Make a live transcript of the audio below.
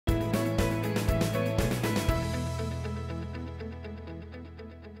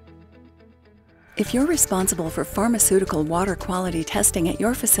If you're responsible for pharmaceutical water quality testing at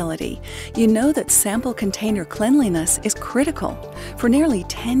your facility, you know that sample container cleanliness is critical. For nearly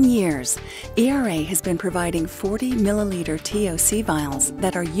 10 years, ERA has been providing 40 milliliter TOC vials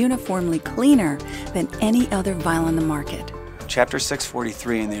that are uniformly cleaner than any other vial on the market. Chapter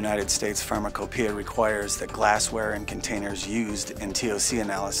 643 in the United States Pharmacopoeia requires that glassware and containers used in TOC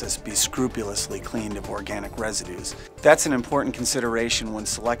analysis be scrupulously cleaned of organic residues. That's an important consideration when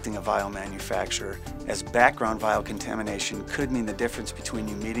selecting a vial manufacturer, as background vial contamination could mean the difference between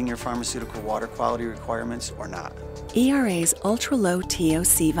you meeting your pharmaceutical water quality requirements or not. ERA's ultra-low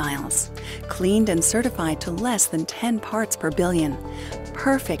TOC vials, cleaned and certified to less than 10 parts per billion,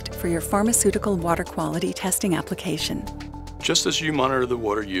 perfect for your pharmaceutical water quality testing application. Just as you monitor the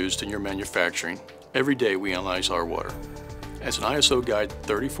water used in your manufacturing, every day we analyze our water. As an ISO Guide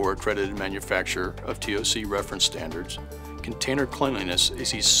 34 accredited manufacturer of TOC reference standards, container cleanliness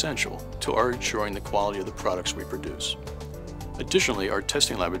is essential to our ensuring the quality of the products we produce. Additionally, our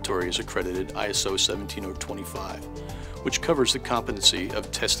testing laboratory is accredited ISO 17025, which covers the competency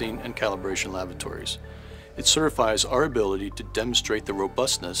of testing and calibration laboratories. It certifies our ability to demonstrate the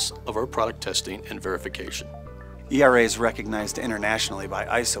robustness of our product testing and verification. ERA is recognized internationally by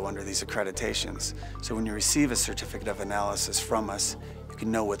ISO under these accreditations, so when you receive a certificate of analysis from us, you can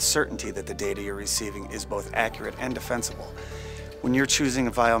know with certainty that the data you're receiving is both accurate and defensible. When you're choosing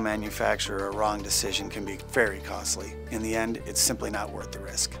a vial manufacturer, a wrong decision can be very costly. In the end, it's simply not worth the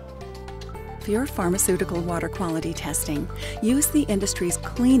risk. For your pharmaceutical water quality testing, use the industry's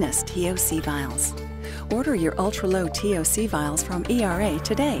cleanest TOC vials. Order your ultra-low TOC vials from ERA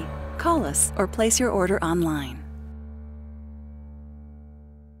today. Call us or place your order online.